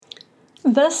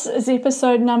This is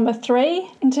episode number 3,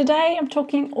 and today I'm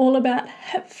talking all about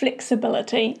hip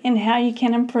flexibility and how you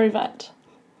can improve it.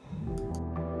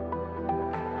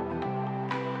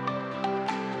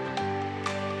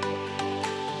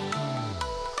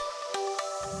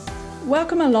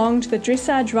 Welcome along to the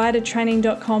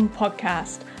DressageRiderTraining.com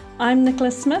podcast. I'm Nicola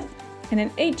Smith, and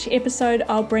in each episode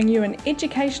I'll bring you an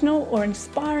educational or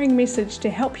inspiring message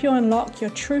to help you unlock your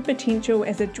true potential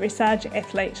as a dressage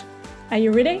athlete. Are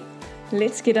you ready?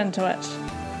 Let's get into it.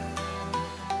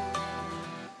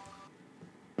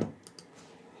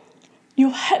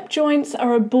 Your hip joints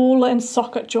are a ball and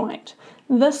socket joint.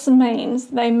 This means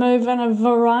they move in a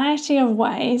variety of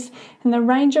ways, and the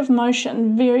range of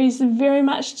motion is very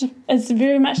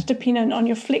much dependent on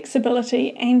your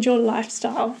flexibility and your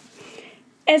lifestyle.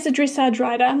 As a dressage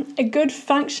rider, a good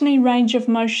functioning range of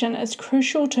motion is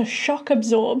crucial to shock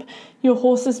absorb your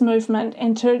horse's movement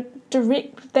and to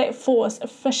direct that force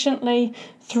efficiently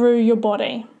through your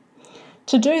body.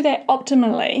 To do that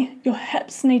optimally, your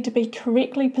hips need to be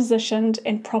correctly positioned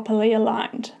and properly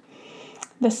aligned.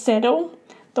 The saddle,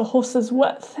 the horse's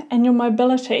width, and your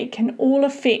mobility can all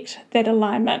affect that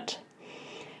alignment.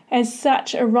 As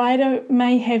such, a rider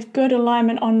may have good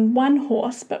alignment on one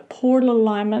horse but poor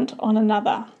alignment on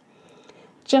another.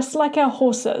 Just like our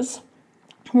horses,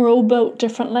 we're all built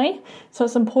differently, so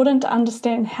it's important to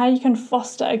understand how you can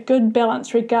foster a good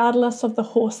balance regardless of the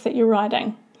horse that you're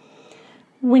riding.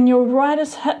 When the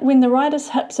rider's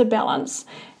hips are balanced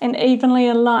and evenly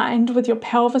aligned with your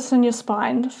pelvis and your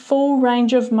spine, full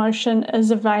range of motion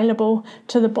is available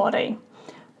to the body.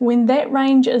 When that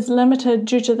range is limited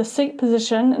due to the seat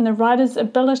position and the rider's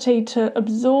ability to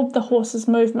absorb the horse's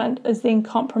movement is then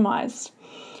compromised.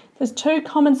 There's two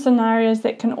common scenarios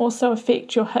that can also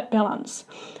affect your hip balance.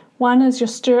 One is your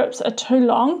stirrups are too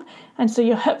long, and so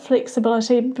your hip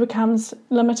flexibility becomes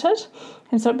limited,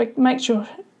 and so it makes your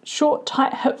short,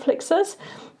 tight hip flexors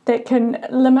that can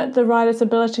limit the rider's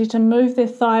ability to move their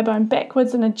thigh bone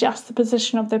backwards and adjust the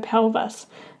position of their pelvis.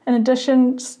 In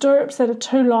addition, stirrups that are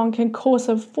too long can cause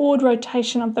a forward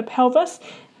rotation of the pelvis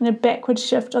and a backward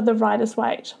shift of the rider's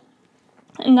weight.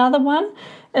 Another one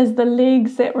is the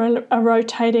legs that are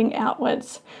rotating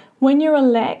outwards. When you're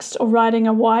relaxed or riding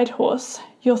a wide horse,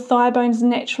 your thigh bones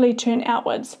naturally turn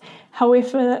outwards.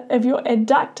 However, if your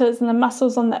adductors and the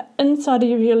muscles on the inside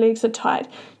of your legs are tight,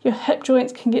 your hip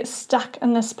joints can get stuck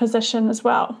in this position as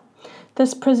well.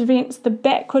 This prevents the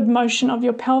backward motion of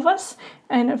your pelvis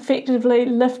and effectively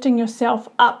lifting yourself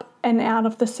up and out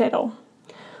of the saddle.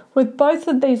 With both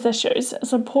of these issues,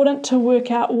 it's important to work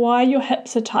out why your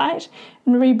hips are tight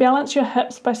and rebalance your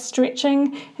hips by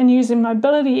stretching and using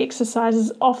mobility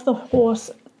exercises off the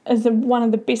horse is one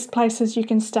of the best places you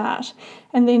can start.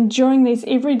 And then during these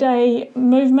everyday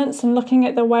movements and looking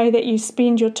at the way that you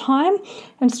spend your time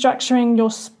and structuring your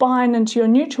spine into your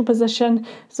neutral position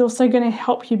is also going to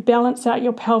help you balance out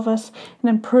your pelvis and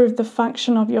improve the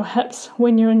function of your hips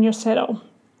when you're in your saddle.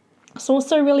 It's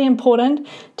also really important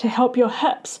to help your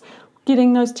hips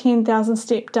getting those 10,000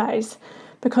 step days,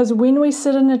 because when we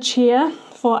sit in a chair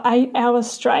for 8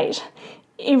 hours straight,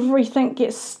 everything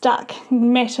gets stuck,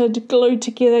 matted, glued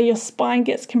together, your spine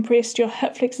gets compressed, your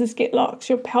hip flexors get locked,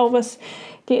 your pelvis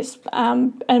gets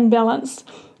imbalanced.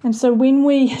 And so when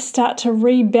we start to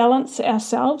rebalance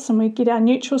ourselves and we get our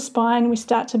neutral spine, we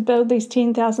start to build these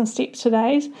 10,000 steps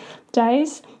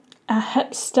days, our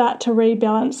hips start to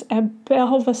rebalance, our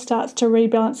pelvis starts to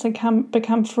rebalance and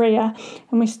become freer,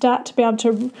 and we start to be able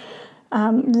to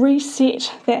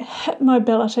reset that hip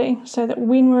mobility so that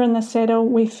when we're in the saddle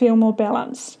we feel more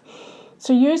balanced.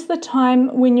 So use the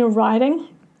time when you're riding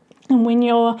and when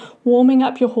you're warming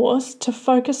up your horse to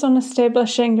focus on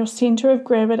establishing your center of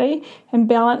gravity and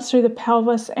balance through the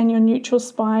pelvis and your neutral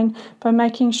spine by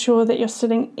making sure that you're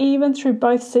sitting even through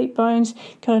both seat bones,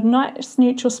 got a nice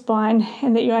neutral spine,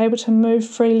 and that you're able to move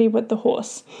freely with the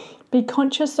horse. Be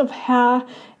conscious of how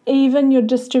even you're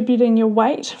distributing your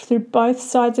weight through both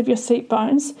sides of your seat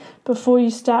bones before you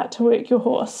start to work your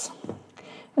horse.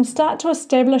 And start to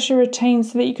establish a routine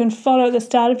so that you can follow the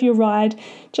start of your ride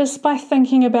just by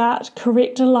thinking about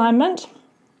correct alignment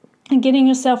and getting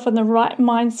yourself in the right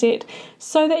mindset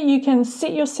so that you can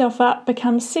set yourself up,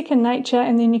 become second nature,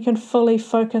 and then you can fully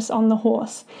focus on the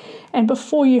horse. And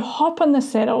before you hop in the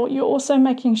saddle, you're also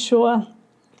making sure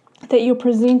that you're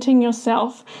presenting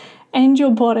yourself and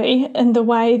your body in the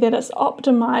way that it's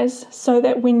optimized so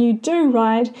that when you do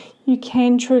ride, you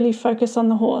can truly focus on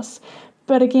the horse.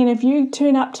 But again, if you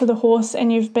turn up to the horse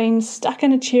and you've been stuck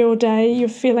in a chair all day, you're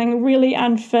feeling really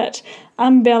unfit,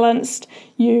 unbalanced,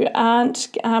 you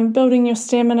aren't building your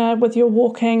stamina with your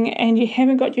walking, and you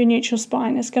haven't got your neutral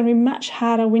spine, it's going to be much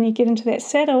harder when you get into that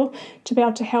saddle to be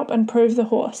able to help improve the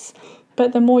horse.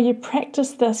 But the more you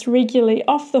practice this regularly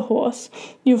off the horse,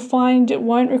 you'll find it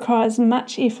won't require as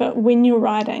much effort when you're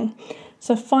riding.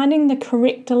 So finding the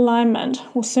correct alignment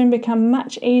will soon become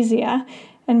much easier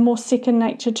and more second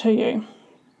nature to you.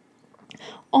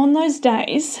 On those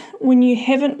days when you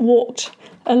haven't walked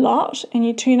a lot and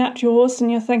you turn up to your horse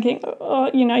and you're thinking,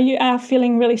 you are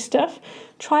feeling really stiff,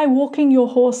 try walking your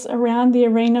horse around the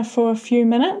arena for a few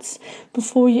minutes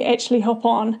before you actually hop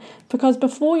on. Because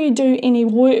before you do any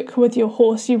work with your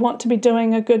horse, you want to be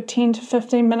doing a good 10 to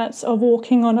 15 minutes of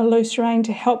walking on a loose rein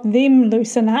to help them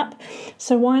loosen up.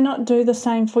 So why not do the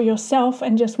same for yourself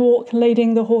and just walk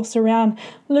leading the horse around,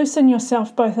 loosen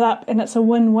yourself both up, and it's a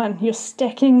win-win. You're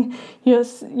stacking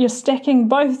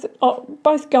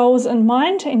both goals in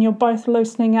mind, and you're both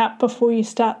loosening up before you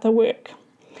start the work.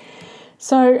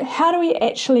 So how do we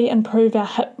actually improve our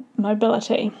hip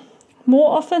mobility?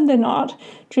 More often than not,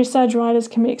 dressage riders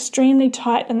can be extremely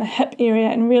tight in the hip area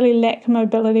and really lack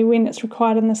mobility when it's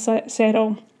required in the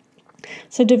saddle.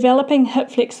 So developing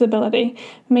hip flexibility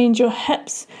means your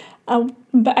hips are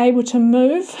able to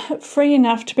move free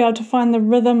enough to be able to find the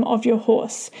rhythm of your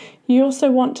horse. You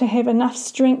also want to have enough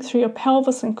strength through your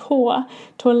pelvis and core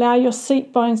to allow your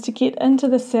seat bones to get into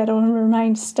the saddle and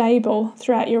remain stable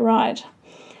throughout your ride.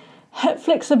 Hip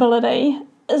flexibility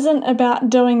isn't about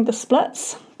doing the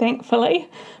splits, thankfully,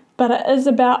 but it is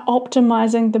about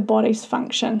optimizing the body's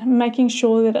function, making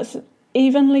sure that it's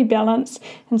evenly balanced,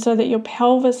 and so that your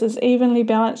pelvis is evenly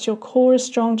balanced, your core is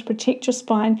strong to protect your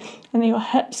spine, and that your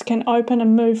hips can open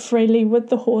and move freely with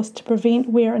the horse to prevent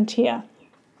wear and tear.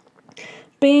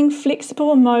 Being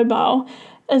flexible and mobile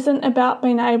isn't about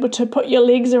being able to put your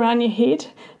legs around your head,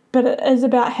 but it is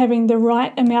about having the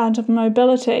right amount of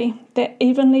mobility that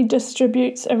evenly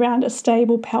distributes around a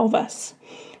stable pelvis.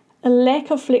 A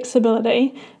lack of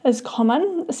flexibility is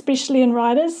common, especially in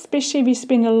riders, especially if you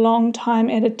spend a long time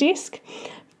at a desk,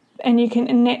 and you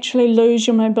can naturally lose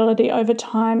your mobility over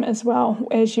time as well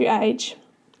as you age.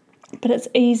 But it's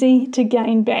easy to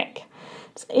gain back.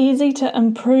 It's easy to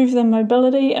improve the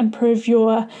mobility, improve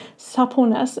your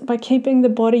suppleness by keeping the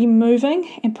body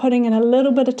moving and putting in a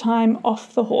little bit of time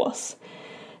off the horse.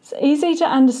 It's easy to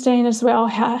understand as well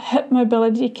how hip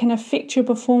mobility can affect your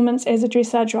performance as a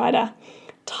dressage rider.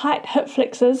 Tight hip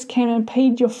flexors can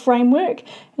impede your framework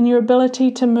and your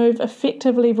ability to move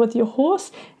effectively with your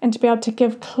horse and to be able to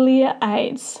give clear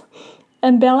aids.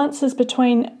 Imbalances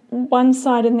between one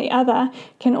side and the other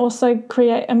can also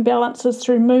create imbalances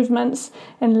through movements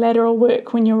and lateral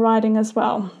work when you're riding as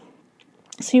well.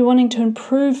 So you're wanting to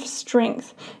improve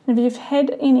strength. And if you've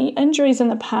had any injuries in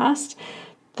the past,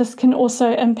 this can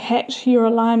also impact your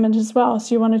alignment as well.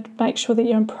 So you want to make sure that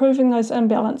you're improving those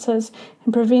imbalances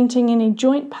and preventing any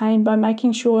joint pain by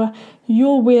making sure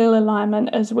your wheel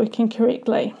alignment is working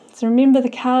correctly. So remember the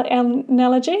car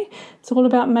analogy? It's all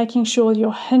about making sure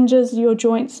your hinges, your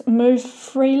joints move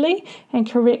freely and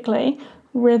correctly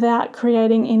without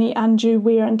creating any undue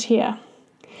wear and tear.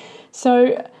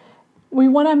 So we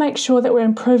want to make sure that we're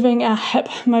improving our hip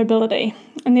mobility.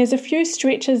 And there's a few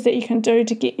stretches that you can do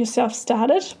to get yourself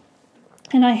started.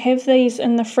 And I have these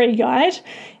in the free guide,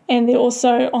 and they're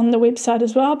also on the website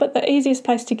as well. But the easiest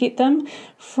place to get them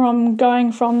from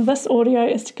this audio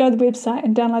is to go to the website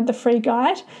and download the free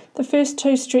guide. The first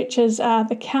two stretches are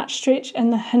the couch stretch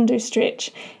and the Hindu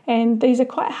stretch. And these are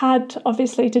quite hard,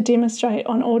 obviously, to demonstrate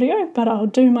on audio, but I'll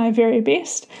do my very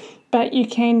best. But you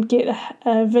can get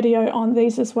a video on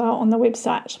these as well on the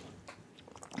website.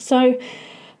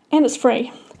 And it's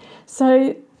free.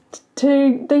 So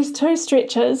to these two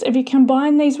stretches, if you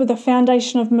combine these with a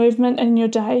foundation of movement in your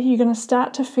day, you're going to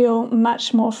start to feel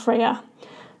much more freer.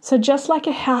 So just like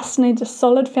a house needs a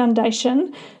solid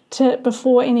foundation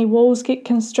before any walls get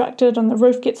constructed and the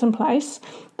roof gets in place,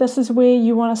 this is where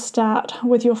you want to start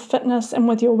with your fitness and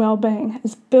with your well-being,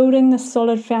 is building this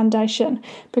solid foundation.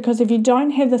 Because if you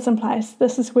don't have this in place,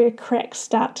 this is where cracks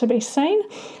start to be seen.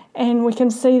 And we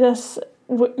can see this,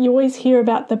 you always hear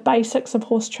about the basics of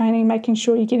horse training, making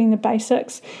sure you're getting the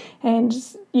basics, and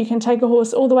you can take a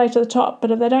horse all the way to the top,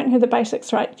 but if they don't have the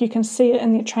basics right, you can see it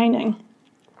in their training.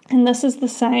 And this is the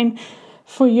same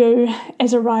for you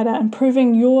as a rider,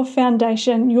 improving your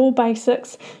foundation, your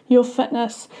basics, your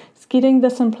fitness. It's getting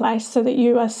this in place so that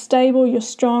you are stable, you're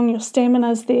strong, your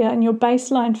stamina is there, and your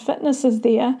baseline fitness is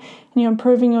there, and you're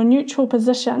improving your neutral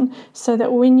position so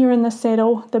that when you're in the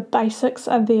saddle, the basics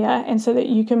are there, and so that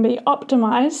you can be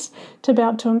optimized to be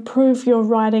able to improve your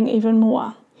riding even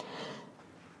more.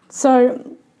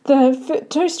 So the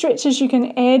two stretches you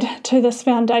can add to this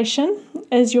foundation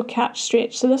is your couch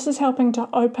stretch. So this is helping to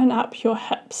open up your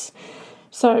hips.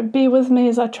 So bear with me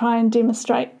as I try and try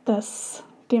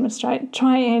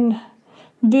and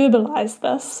verbalize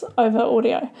this over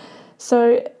audio.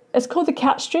 So it's called the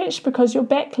couch stretch because your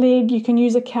back leg, you can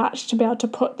use a couch to be able to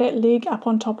put that leg up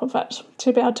on top of it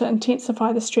to be able to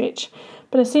intensify the stretch.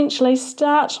 But essentially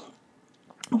start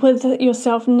with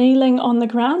yourself kneeling on the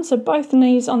ground, so both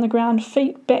knees on the ground,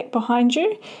 feet back behind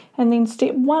you, and then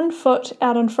step one foot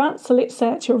out in front. So let's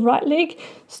say it's your right leg,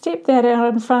 step that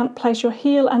out in front, place your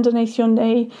heel underneath your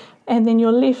knee, and then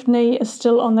your left knee is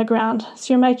still on the ground.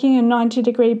 So you're making a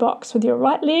 90-degree box with your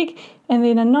right leg, and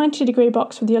then a 90-degree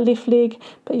box with your left leg,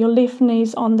 but your left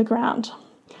knee's on the ground.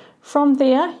 From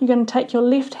there, you're going to take your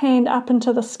left hand up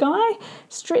into the sky,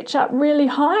 stretch up really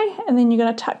high, and then you're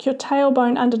going to tuck your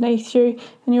tailbone underneath you,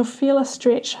 and you'll feel a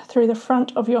stretch through the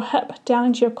front of your hip down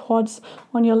into your quads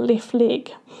on your left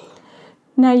leg.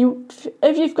 Now,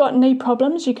 if you've got knee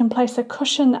problems, you can place a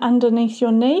cushion underneath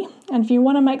your knee, and if you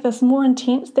want to make this more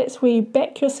intense, that's where you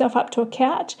back yourself up to a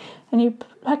couch, and you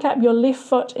pick up your left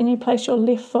foot and you place your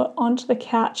left foot onto the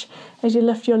couch as you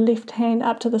lift your left hand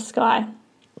up to the sky.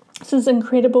 This is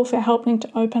incredible for helping to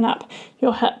open up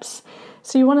your hips.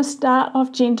 So you want to start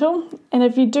off gentle, and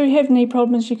if you do have knee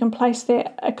problems, you can place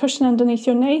a cushion underneath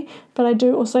your knee, but I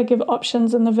do also give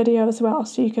options in the video as well,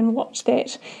 so you can watch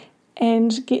that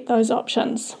and get those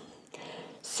options.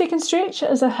 Second stretch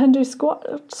is a Hindu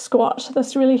squat.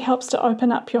 This really helps to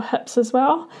open up your hips as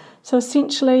well. So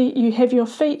essentially you have your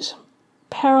feet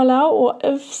parallel, or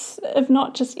if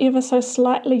not, just ever so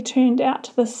slightly turned out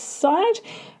to the side,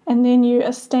 and then you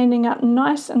are standing up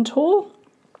nice and tall,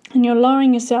 and you're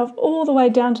lowering yourself all the way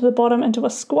down to the bottom into a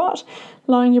squat,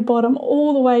 lowering your bottom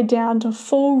all the way down to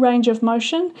full range of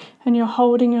motion, and you're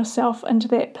holding yourself into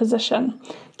that position.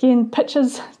 Again,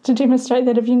 pictures to demonstrate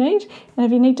that if you need, and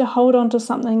if you need to hold on to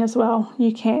something as well,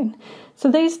 you can. So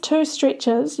these two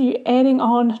stretches, you're adding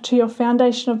on to your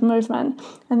foundation of movement,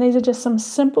 and these are just some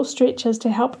simple stretches to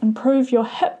help improve your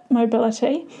hip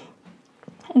mobility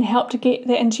and help to get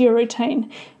that into your routine.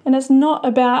 And it's not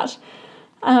about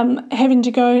having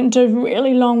to go and do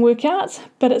really long workouts,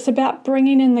 but it's about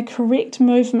bringing in the correct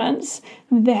movements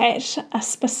that are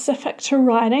specific to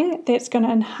riding, that's going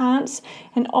to enhance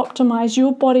and optimize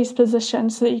your body's position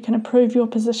so that you can improve your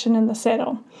position in the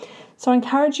saddle. So I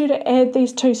encourage you to add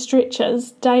these two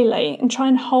stretches daily and try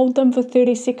and hold them for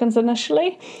 30 seconds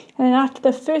initially. And then after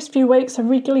the first few weeks of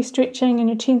regularly stretching and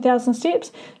your 10,000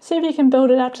 steps, see if you can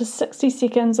build it up to 60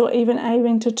 seconds or even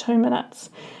aiming to 2 minutes.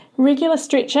 Regular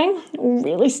stretching will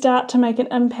really start to make an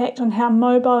impact on how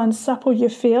mobile and supple you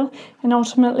feel, and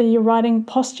ultimately your riding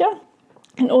posture.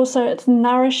 And also it's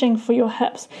nourishing for your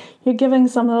hips. You're giving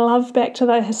some love back to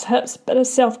those hips, bit of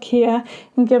self-care,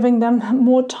 and giving them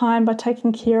more time by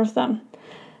taking care of them.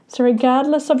 So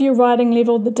regardless of your riding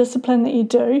level, the discipline that you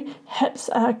do, hips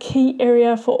are a key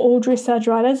area for all dressage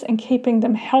riders, and keeping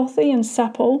them healthy and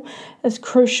supple is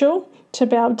crucial to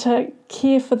be able to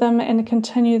care for them and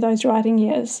continue those riding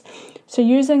years. So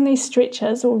using these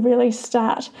stretches will really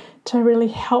start to really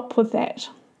help with that.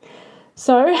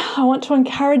 So I want to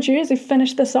encourage you as we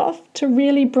finish this off to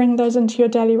really bring those into your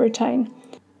daily routine.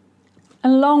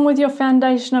 Along with your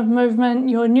foundation of movement,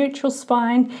 your neutral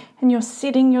spine, and you're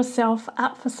setting yourself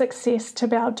up for success to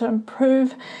be able to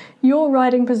improve your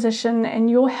riding position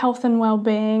and your health and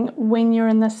well-being when you're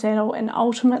in the saddle, and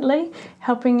ultimately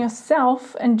helping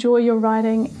yourself enjoy your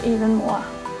riding even more.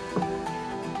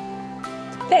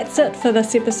 That's it for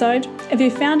this episode. If you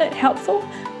found it helpful,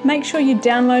 make sure you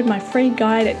download my free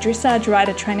guide at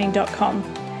dressageridertraining.com.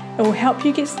 It will help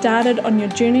you get started on your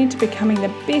journey to becoming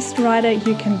the best rider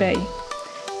you can be.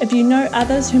 If you know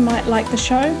others who might like the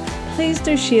show, please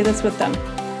do share this with them.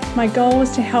 My goal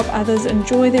is to help others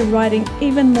enjoy their riding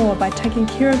even more by taking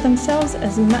care of themselves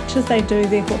as much as they do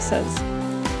their horses.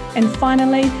 And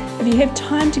finally, if you have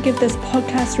time to give this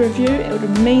podcast a review, it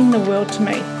would mean the world to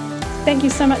me. Thank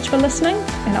you so much for listening,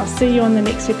 and I'll see you on the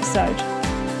next episode.